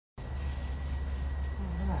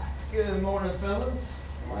Good morning, fellas.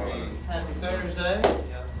 Happy Thursday.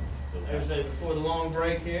 Thursday before the long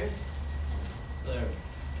break here. So,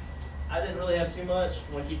 I didn't really have too much.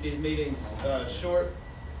 I want to keep these meetings short.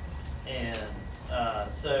 And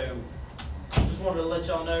so, just wanted to let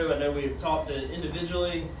y'all know, I know we've talked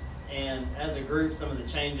individually and as a group, some of the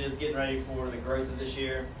changes, getting ready for the growth of this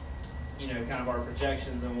year, you know, kind of our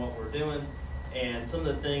projections and what we're doing. And some of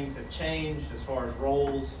the things have changed as far as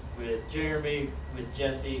roles with Jeremy, with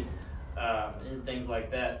Jesse, and things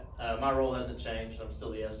like that. My role hasn't changed. I'm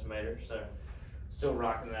still the estimator, so still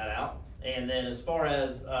rocking that out. And then as far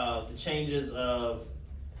as the changes of,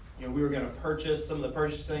 you know, we were going to purchase some of the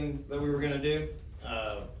purchasing that we were going to do.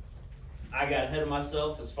 I got ahead of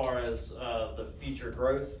myself as far as the future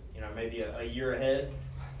growth, you know, maybe a year ahead.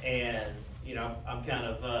 And, you know, I'm kind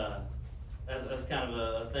of, that's kind of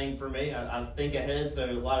a thing for me. I think ahead, so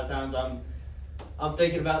a lot of times I'm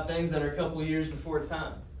thinking about things that are a couple of years before it's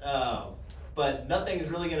time. But nothing is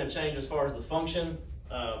really going to change as far as the function.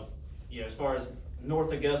 You know, as far as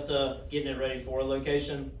North Augusta, getting it ready for a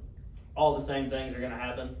location, all the same things are going to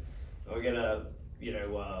happen. We're going to, you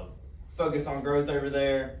know, focus on growth over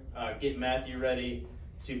there, get Matthew ready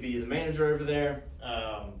to be the manager over there.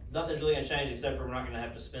 Nothing's really going to change except for we're not going to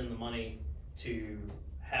have to spend the money to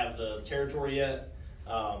have the territory yet,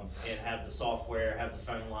 and have the software, have the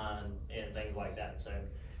phone line, and things like that. So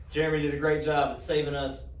Jeremy did a great job at saving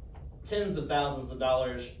us tens of thousands of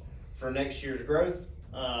dollars for next year's growth,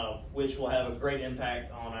 which will have a great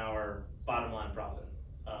impact on our bottom line profit.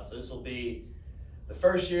 So this will be the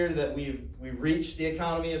first year that we've reached the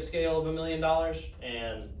economy of scale of $1 million,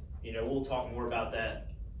 and you know, we'll talk more about that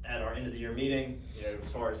at our end of the year meeting, you know,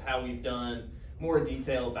 as far as how we've done, more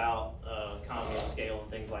detail about economy of scale and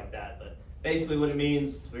things like that. But basically what it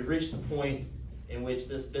means, we've reached the point in which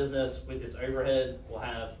this business with its overhead will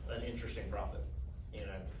have an interesting profit, you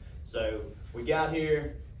know. So we got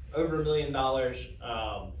here over $1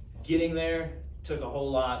 million. Getting there took a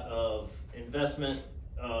whole lot of investment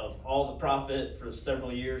of all the profit for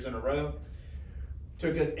several years in a row.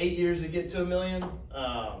 Took us 8 years to get to $1 million,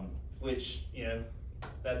 which, you know,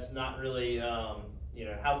 that's not really, you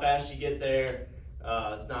know, how fast you get there.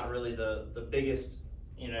 It's not really the biggest,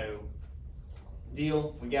 you know,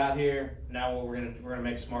 deal. We got here. Now we're gonna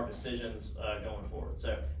make smart decisions going forward.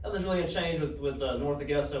 So nothing's really gonna change with North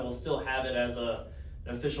Augusta. We'll still have it as an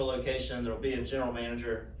official location. There'll be a general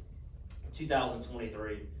manager,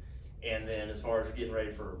 2023, and then as far as getting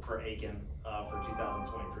ready for Aiken for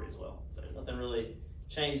 2023 as well. So nothing really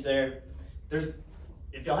changed there.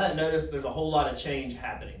 If y'all hadn't noticed, there's a whole lot of change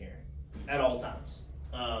happening here at all times.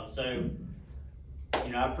 So,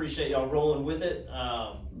 you know, I appreciate y'all rolling with it,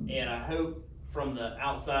 and I hope from the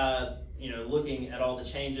outside, you know, looking at all the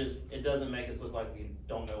changes, it doesn't make us look like we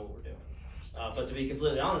don't know what we're doing. But to be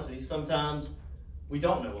completely honest with you, sometimes we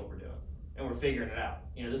don't know what we're doing, and we're figuring it out.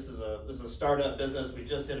 You know, this is a startup business. We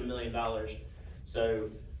just hit $1 million, so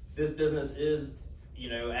this business is, you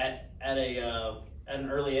know, at an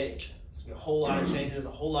early age. So a whole lot of changes, a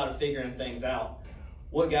whole lot of figuring things out.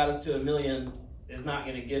 What got us to $1 million is not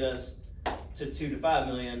going to get us to 2 to 5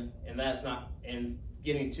 million, and that's not, and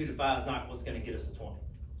getting 2 to 5 is not what's going to get us to 20.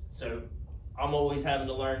 So I'm always having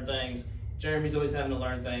to learn things. Jeremy's always having to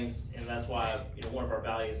learn things, and that's why, you know, one of our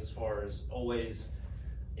values as far as always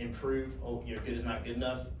improve. Oh, you know, good is not good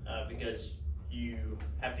enough, because you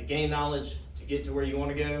have to gain knowledge to get to where you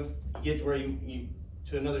want to go. You get to where you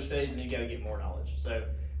to another stage, and then you got to get more knowledge. So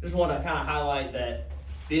just want to kind of highlight that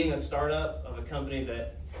being a startup of a company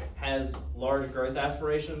that has large growth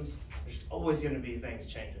aspirations, there's always going to be things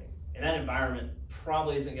changing, and that environment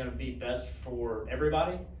probably isn't going to be best for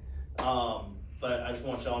everybody. But I just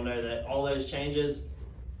want y'all to know that all those changes,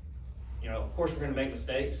 you know, of course we're going to make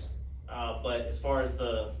mistakes, but as far as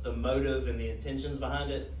the motive and the intentions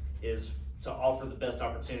behind it is to offer the best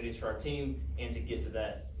opportunities for our team and to get to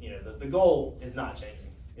that, you know, the goal is not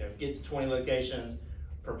changing. You know, get to 20 locations,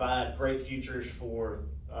 provide great futures for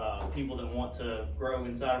people that want to grow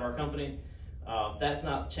inside of our company. That's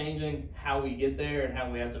not changing. How we get there and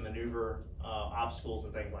how we have to maneuver obstacles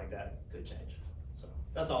and things like that could change. So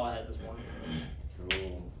that's all I had this morning.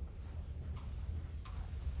 Cool.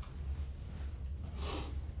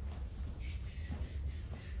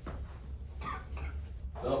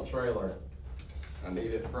 Dump trailer. I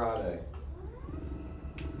need it Friday.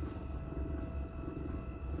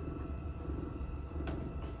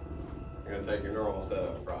 You're gonna take your normal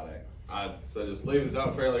setup Friday. So just leave the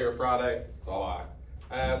dump trailer here Friday. That's all I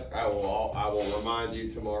ask. I will remind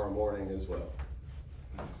you tomorrow morning as well.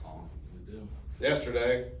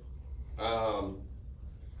 Yesterday,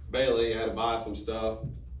 Bailey had to buy some stuff.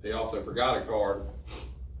 He also forgot a card.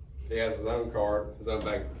 He has his own card, his own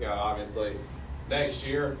bank account, obviously. Next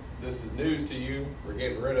year, this is news to you. We're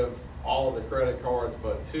getting rid of all of the credit cards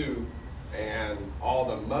but 2, and all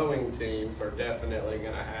the mowing teams are definitely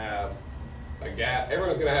gonna have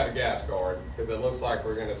everyone's gonna have a gas card, because it looks like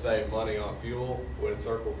we're gonna save money on fuel with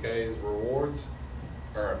Circle K's rewards,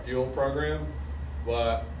 or a fuel program.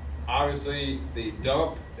 But obviously the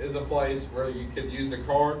dump is a place where you could use a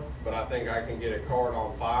card, but I think I can get a card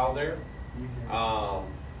on file there.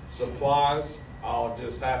 Supplies, I'll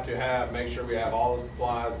just have to make sure we have all the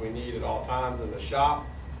supplies we need at all times in the shop.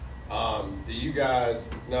 Do you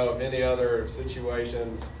guys know of any other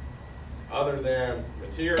situations other than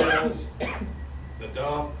materials, the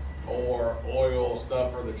dump, or oil,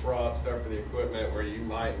 stuff for the truck, stuff for the equipment, where you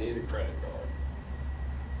might need a credit card?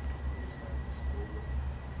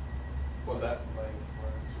 What's that? Like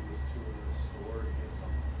run to the store to get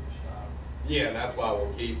something for the shop. Yeah, and that's why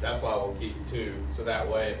we'll keep 2. So that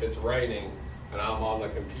way, if it's raining and I'm on the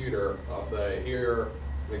computer, I'll say, here,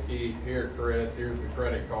 McKee, here, Chris, here's the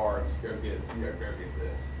credit cards. Go get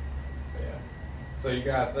this. Yeah. So you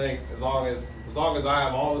guys think, as long as I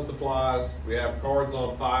have all the supplies, we have cards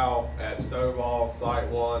on file at Stovall, Site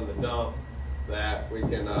 1, the dump, that we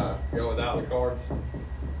can go without the cards?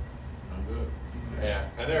 I'm good. Yeah,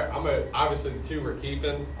 and obviously the 2 we're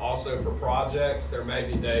keeping. Also for projects, there may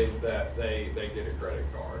be days that they get a credit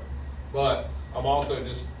card. But I'm also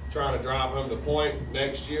just trying to drive home the point.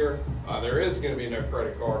 Next year, there is going to be no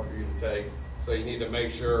credit card for you to take. So you need to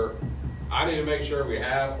make sure, I need to make sure we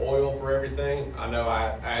have oil for everything. I know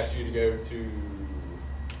I asked you to go to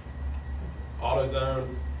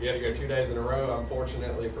AutoZone. You had to go 2 days in a row,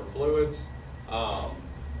 unfortunately, for fluids.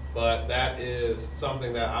 But that is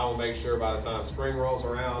something that I will make sure by the time spring rolls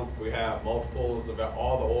around, we have multiples of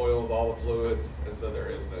all the oils, all the fluids, and so there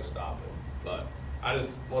is no stopping. But I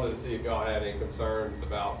just wanted to see if y'all had any concerns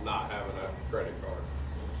about not having a credit card.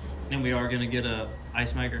 And we are gonna get a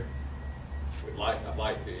ice maker. I'd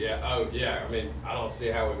like to, yeah. Oh, yeah. I mean, I don't see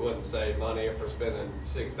how we wouldn't save money if we're spending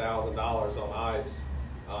 $6,000 on ice.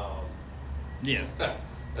 Yeah.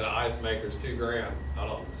 And an ice maker's $2,000. I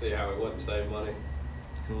don't see how we wouldn't save money.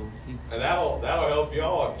 Cool. And that'll help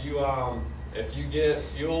y'all if you get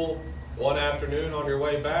fuel one afternoon on your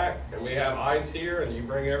way back, and we have ice here, and you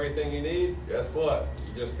bring everything you need. Guess what?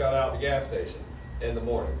 You just cut out the gas station in the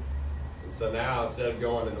morning. And so now, instead of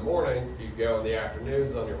going in the morning, you go in the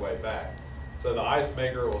afternoons on your way back. So the ice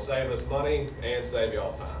maker will save us money and save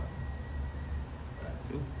y'all time.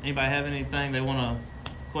 Cool. Anybody have anything they want to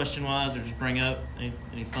question-wise or just bring up?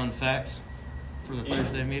 Any fun facts for the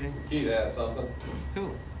Thursday meeting? Keith had something.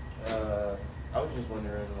 Cool. I was just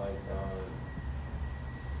wondering, like,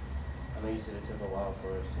 I know you said it took a while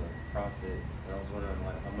for us to profit, and I was wondering,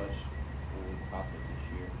 like, how much will we profit this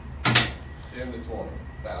year? 10 to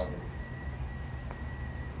 20,000.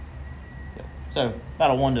 Yep. So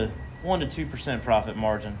about a 1 to 2% profit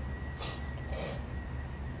margin.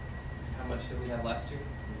 How much did we have last year?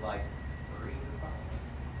 It was like 3 or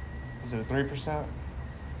 5. Was it a 3%?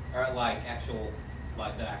 Or like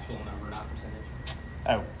the actual number, not percentage.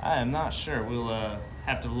 Oh, I am not sure. We'll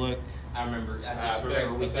have to look. I just think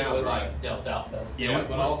remember we that said it sounds was right. like dealt out though. Yeah,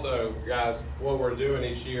 but also, guys, what we're doing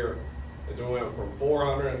each year is we went from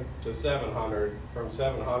 400 to 700, from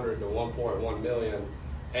 700 to 1.1 million,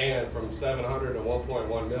 and from 700 to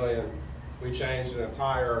 1.1 million, we changed an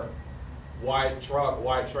entire white truck,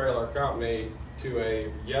 white trailer company to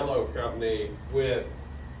a yellow company with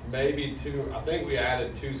maybe 2. I think we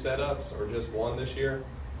added 2 setups, or just 1 this year.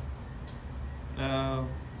 I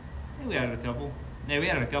think we added a couple. Yeah, we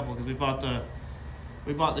added a couple because we bought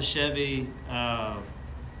the Chevy.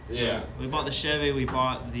 Yeah. We bought the Chevy. We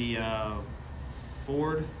bought the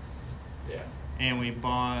Ford. Yeah. And we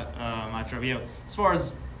bought my truck. Yeah. As far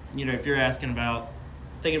as if you're thinking about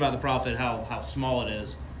the profit, how small it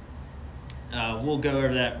is, we'll go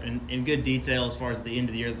over that in good detail as far as the end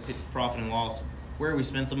of the year, the profit and loss, where we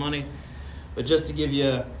spent the money. But just to give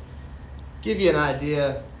you an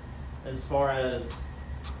idea as far as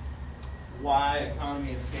why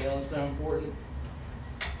economy of scale is so important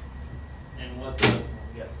and what we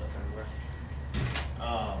got stuff everywhere.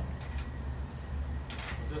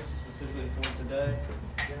 Is this specifically for today?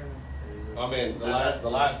 I mean, the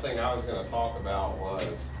last thing I was going to talk about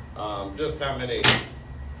was just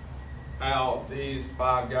how these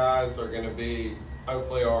 5 guys are going to be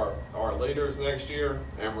hopefully our leaders next year,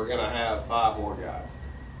 and we're going to have 5 more guys.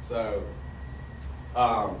 So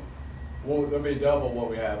there'll be double what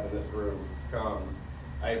we have in this room come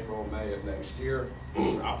April, May of next year.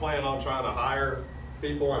 I plan on trying to hire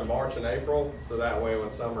people in March and April, so that way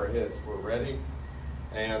when summer hits, we're ready.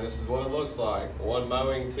 And this is what it looks like. One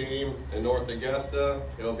mowing team in North Augusta.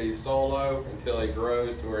 He'll be solo until he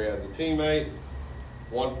grows to where he has a teammate.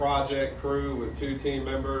 One project crew with 2 team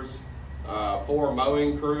members. 4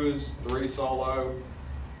 mowing crews, 3 solo.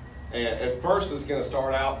 And at first it's gonna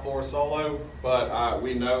start out 4 solo, but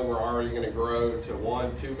we know we're already gonna grow to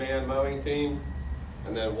 1 2-man mowing team,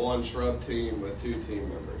 and then 1 shrub team with 2 team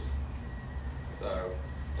members. So,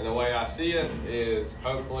 and the way I see it is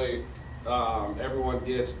hopefully everyone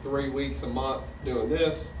gets 3 weeks a month doing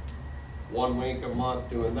this, 1 week a month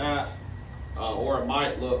doing that, or it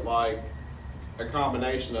might look like a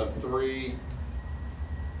combination of 3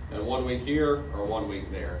 and 1 week here or 1 week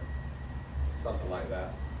there, something like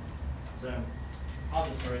that. So I'll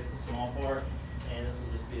just erase the small part, and this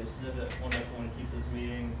will just be a snippet. One of us want to keep this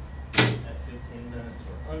meeting at 15 minutes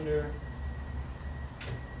or under. I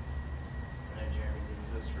know Jeremy needs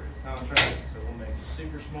this for his contract, so we'll make it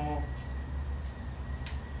super small.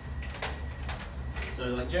 So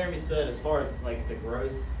like Jeremy said, as far as like the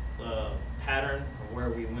growth pattern of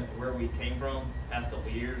where we went, where we came from past couple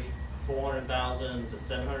of years, 400,000 to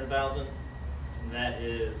 700,000, and that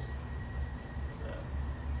is.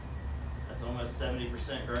 That's almost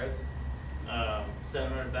 70% growth.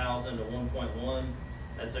 700,000 to 1.1,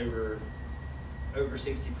 that's over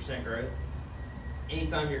 60% growth.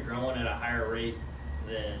 Anytime you're growing at a higher rate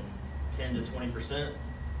than 10 to 20%,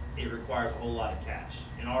 it requires a whole lot of cash.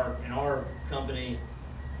 In our company,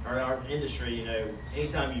 or in our industry, you know,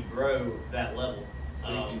 anytime you grow that level,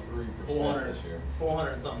 63% this year.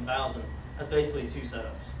 400 something thousand, that's basically 2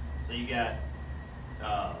 setups. So you got,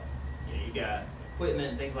 you got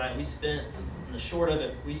equipment, things like that. We spent, in the short of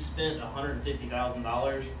it, we spent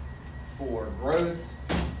 $150,000 for growth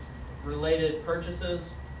related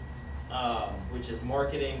purchases, which is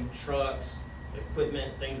marketing, trucks,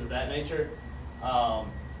 equipment, things of that nature,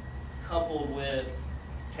 coupled with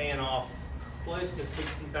paying off close to I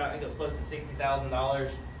think it was close to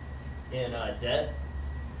 $60,000 in debt.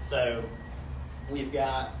 So we've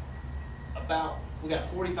got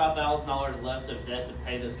 $45,000 left of debt to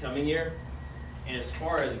pay this coming year. And as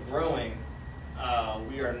far as growing,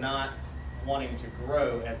 we are not wanting to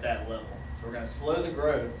grow at that level. So we're going to slow the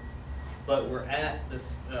growth, but we're at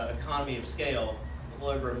this economy of scale, a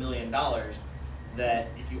little over $1 million, that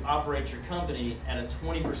if you operate your company at a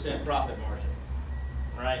 20% profit margin,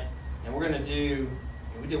 right? And we're going to do,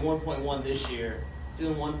 we did 1.1 this year,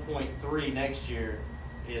 doing 1.3 next year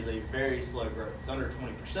is a very slow growth. It's under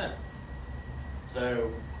 20%.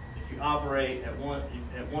 So if you operate at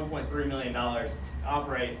 $1.3 million,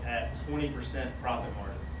 operate at 20% profit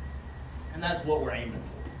margin. And that's what we're aiming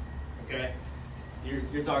for, okay?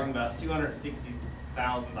 You're talking about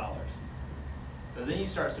 $260,000. So then you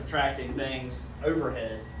start subtracting things,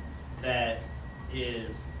 overhead, that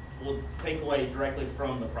will take away directly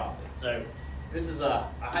from the profit. So this is a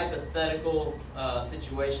hypothetical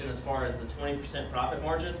situation as far as the 20% profit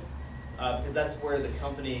margin, because that's where the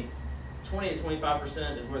company, 20 to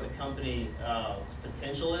 25% is where the company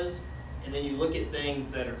potential is. And then you look at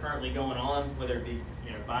things that are currently going on, whether it be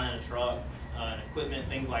buying a truck, equipment,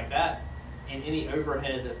 things like that, and any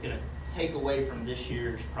overhead that's going to take away from this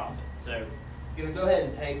year's profit. So you're going to go ahead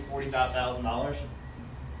and take $45,000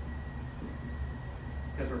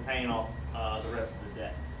 because we're paying off the rest of the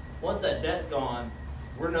debt. Once that debt's gone,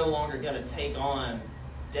 we're no longer going to take on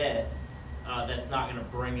debt that's not going to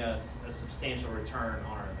bring us a substantial return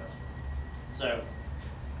on our investment. So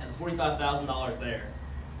at the $45,000 there,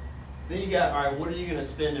 then you got, all right, what are you going to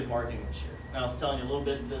spend in marketing this year? Now, I was telling you a little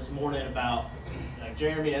bit this morning about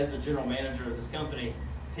Jeremy, as the general manager of this company,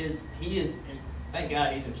 thank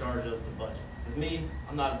God he's in charge of the budget. Because me,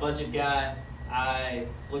 I'm not a budget guy. I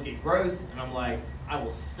look at growth and I'm like, I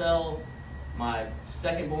will sell my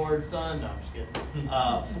second born son, no, I'm just kidding,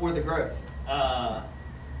 for the growth.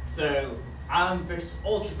 So I'm very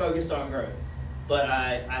ultra focused on growth, but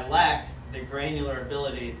I lack the granular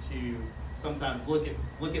ability to sometimes look at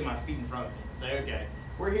my feet in front of me and say, okay,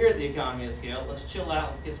 we're here at the economy of scale, let's chill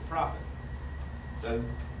out, let's get some profit. So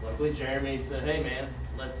luckily Jeremy said, hey man,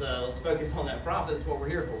 let's focus on that profit, that's what we're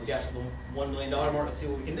here for. We got to the $1 million mark, let's see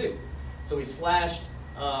what we can do. So we slashed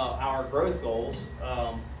our growth goals,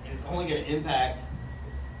 and it's only going to impact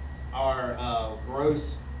our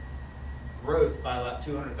gross growth by about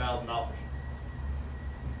 $200,000.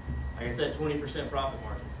 Like I said, 20% profit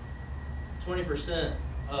margin. 20%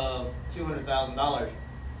 of $200,000 is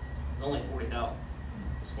only $40,000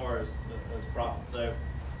 as far as the profit. So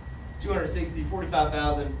 260,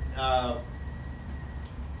 45,000.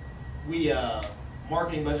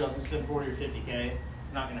 Marketing budget, I was going to spend 40 or 50K.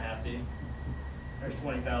 Not going to have to. There's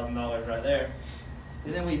 $20,000 right there.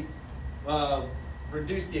 And then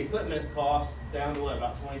reduce the equipment cost down to what,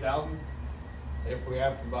 about 20,000? If we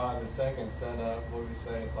have to buy the second setup, what do we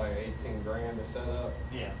say? It's like 18 grand to set up.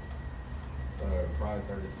 Yeah. So probably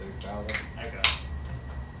 36,000. Okay.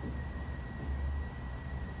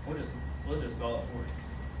 We'll just call it 40.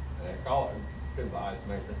 Yeah, call it because the ice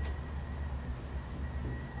maker.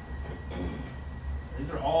 These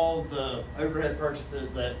are all the overhead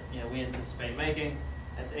purchases that we anticipate making.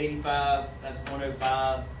 That's 85. That's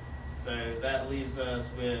 105. So that leaves us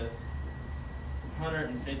with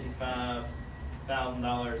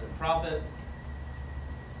 $155,000 in profit.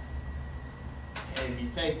 And if you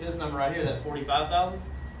take this number right here, that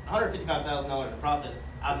 $155,000 in profit,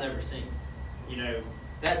 I've never seen.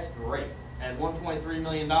 That's great. At $1.3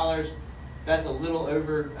 million, that's a little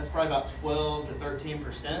over. That's probably about 12 to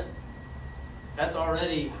 13%. That's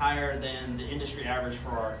already higher than the industry average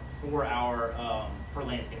for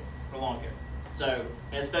landscape, for lawn care. So,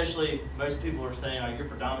 especially most people are saying, oh, you're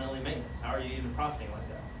predominantly maintenance. How are you even profiting like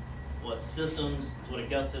that? Well, it's systems, it's what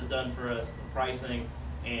Augusta has done for us, the pricing,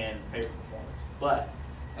 and pay for performance. But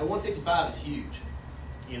at 155 is huge.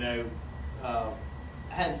 I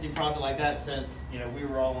hadn't seen profit like that since we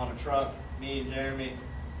were all on a truck, me and Jeremy,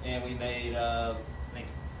 and we made I think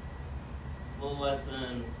a little less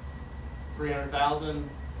than 300,000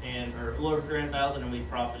 or a little over 300,000, and we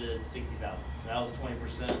profited 60,000. That was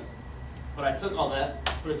 20%. But I took all that,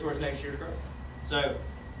 put it towards next year's growth. So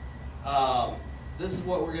this is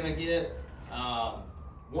what we're gonna get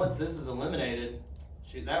once this is eliminated.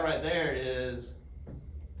 Shoot, that right there is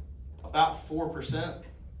about 4%.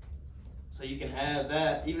 So you can add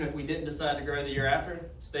that. Even if we didn't decide to grow the year after,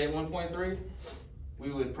 stay at 1.3,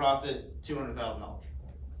 we would profit $200,000,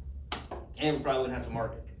 and we probably wouldn't have to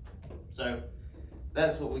market. So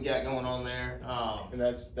that's what we got going on there. And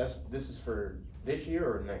this is for this year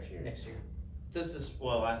or next year? Next year. This is,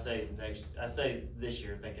 well, I say this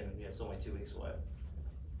year, thinking it's only 2 weeks away.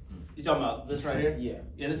 You talking about this right here? Yeah.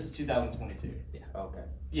 Yeah, this is 2022. Yeah. Okay.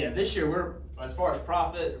 Yeah, this year as far as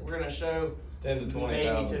profit, we're gonna show It's 10 to 20,000. maybe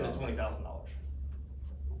 $10,000 to $20,000.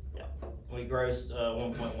 Yeah, we grossed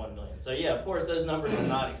 1.1 million. So yeah, of course those numbers are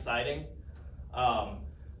not exciting,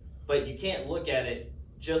 but you can't look at it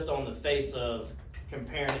just on the face of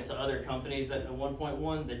comparing it to other companies that at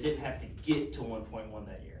 1.1 that didn't have to get to 1.1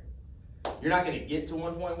 that year. You're not going to get to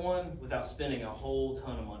 1.1 without spending a whole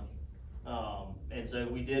ton of money. And so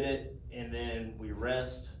we did it, and then we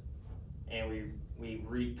rest, and we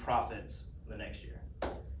reap profits the next year.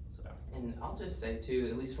 So. And I'll just say too,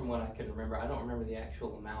 at least from what I can remember, I don't remember the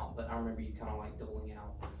actual amount, but I remember you kind of like doling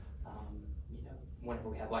out, whenever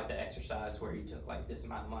we had like the exercise where you took like this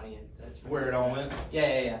amount of money and it says Where it all went?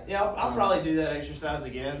 Yeah. Yeah, I'll probably do that exercise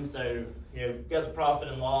again. So, you got the profit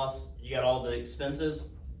and loss, you got all the expenses,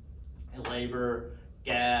 and labor,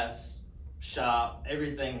 gas, shop,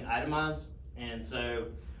 everything itemized. And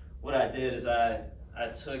so what I did is I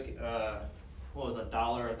took, what was $1,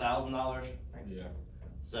 $1,000? Yeah.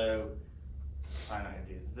 So I'm not gonna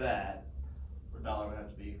do that. $1 would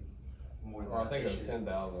have to be more than Well, I that think it was each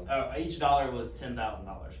 10,000. Oh, each dollar was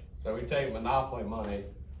 $10,000. So we take Monopoly money.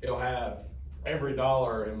 He'll have every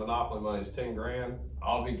dollar in Monopoly money is 10 grand.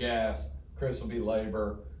 I'll be gas. Chris will be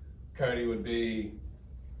labor. Cody would be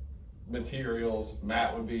materials.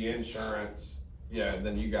 Matt would be insurance. Yeah, and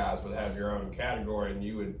then you guys would have your own category, and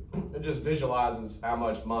you would, it just visualizes how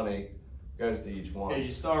much money goes to each one. Because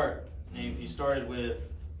if you started with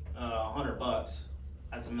 $100,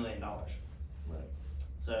 that's $1 million.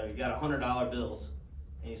 So you got $100 bills,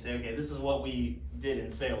 and you say, okay, this is what we did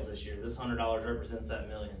in sales this year. This $100 represents that $1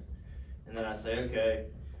 million. And then I say, okay,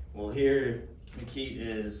 well here, McKeat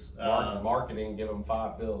is marketing. Give them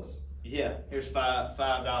 5 bills. Yeah, here's $5.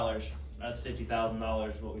 That's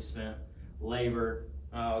 $50,000 what we spent. Labor,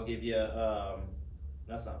 I'll give you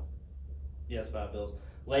that's not. Yes, 5 bills.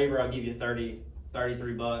 Labor, I'll give you $33,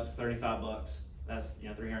 $35. That's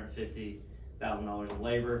 $350,000 of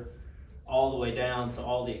labor, all the way down to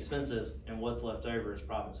all the expenses, and what's left over is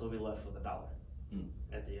profit. So we'll be left with $1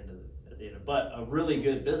 at the end of it. But a really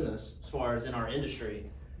good business, as far as in our industry,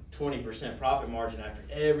 20% profit margin after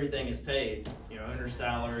everything is paid. Owner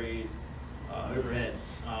salaries, overhead.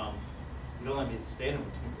 We'd only be standing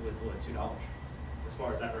with what, $2 as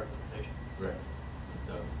far as that representation. Right.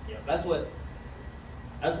 Yeah, that's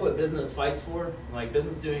what business fights for. Like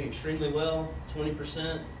business doing extremely well,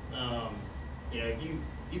 20%. If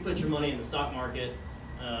you put your money in the stock market,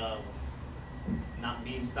 not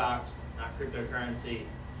meme stocks, not cryptocurrency.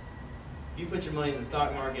 If you put your money in the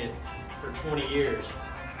stock market for 20 years,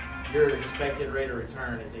 your expected rate of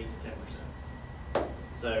return is 8 to 10%.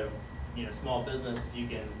 So, small business, if you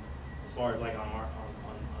can, as far as like on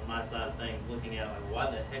my side of things, looking at like,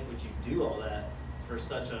 why the heck would you do all that for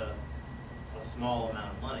such a small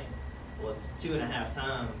amount of money? Well, it's 2.5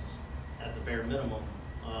 times at the bare minimum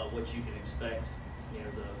what you can expect, you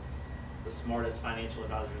know, the smartest financial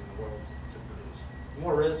advisors in the world to produce.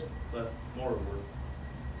 More risk, but more reward.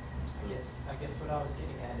 I guess what I was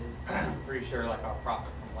getting at is, I'm pretty sure like our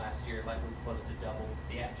profit from last year, like we close to double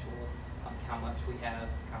the actual, how much we have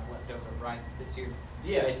kind of left over, right, this year?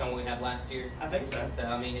 Yeah. Based on what we had last year? I think so. So,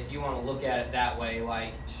 I mean, if you want to look at it that way,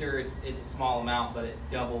 like, sure, it's a small amount, but it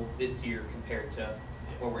doubled this year compared to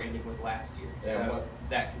what we're ending with last year. Yeah, So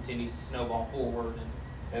that continues to snowball forward.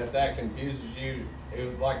 And if that confuses you, it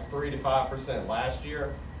was like 3 to 5% last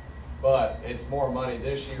year, but it's more money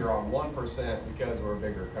this year on 1% because we're a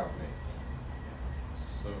bigger company.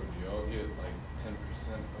 So do y'all get like 10%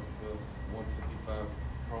 of the 155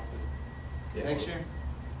 profit? Next year?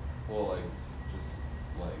 Well, like just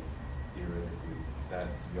like theoretically,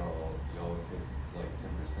 that's y'all would take like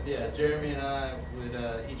 10%. Yeah, Jeremy and I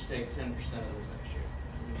would each take 10% of this next year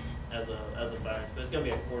as a bonus, but it's gonna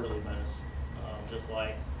be a quarterly bonus. Just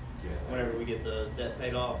like whenever we get the debt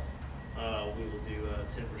paid off, we will do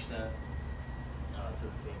 10% to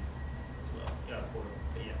the team as well. Yeah, quarterly.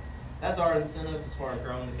 But yeah, that's our incentive as far as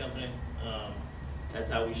growing the company. That's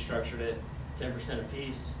how we structured it, 10%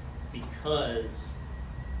 apiece, because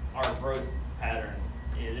our growth pattern.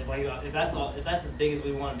 If that's as big as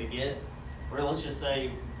we wanted to get, or let's just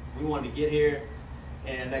say we wanted to get here,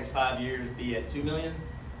 and in the next 5 years be at 2 million.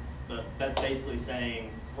 But that's basically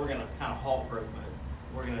saying we're gonna kind of halt growth mode.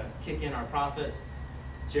 We're gonna kick in our profits.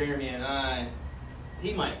 Jeremy and I,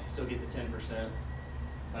 he might still get the 10%,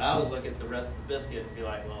 but I would look at the rest of the biscuit and be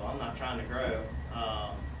like, well, I'm not trying to grow.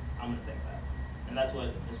 I'm gonna take that. And that's what,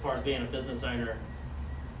 as far as being a business owner,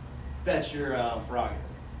 that's your prerogative.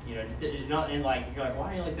 You know, you're not in like, you're like,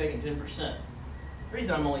 why are you only taking 10%? The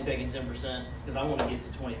reason I'm only taking 10% is because I want to get to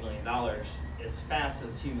 $20 million as fast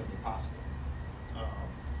as humanly possible.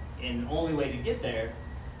 And the only way to get there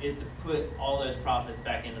is to put all those profits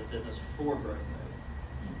back into the business for growth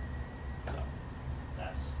mode. So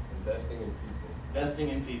that's Investing in people. investing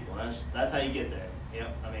in people. That's how you get there.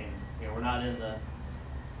 Yep. I mean, you know, we're not in the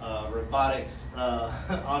robotics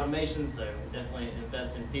automation, so we definitely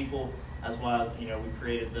invest in people. That's why, you know, we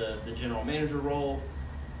created the general manager role.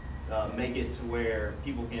 Make it to where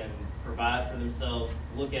people can provide for themselves,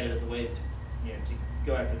 look at it as a way to, you know, to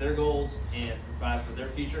go after their goals and provide for their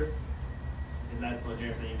future. And that's what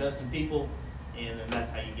Jeremy said, you invest in people, and then that's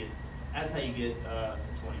how you get to $20 million.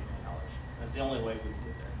 That's the only way we can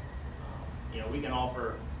get there. You know, we can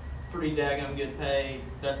offer pretty daggone good pay,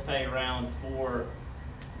 best pay around for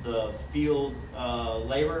the field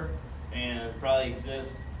labor, and probably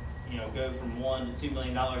exist, you know, go from $1 to $2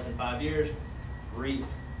 million in 5 years, reap,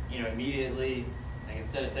 you know, immediately. Like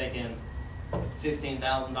instead of taking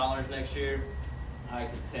 $15,000 next year, I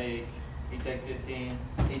could take, he'd take 15,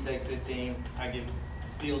 he'd take 15, I give the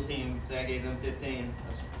field team, say I gave them 15,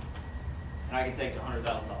 and I could take $100,000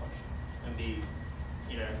 and be,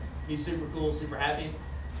 you know, be super cool, super happy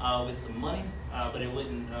with the money, but it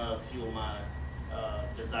wouldn't fuel my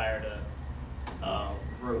desire to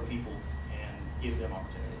grow people and give them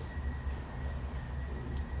opportunities.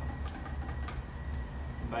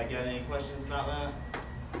 Anybody got any questions about that?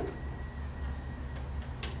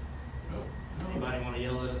 Anybody want to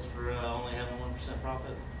yell at us for only having 1%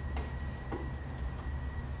 profit?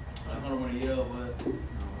 I don't want to yell, but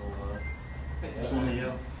Just want to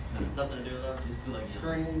yell. Nothing to do with us. just feel like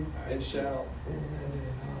Scream and shout.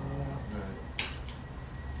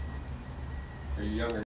 Are you younger?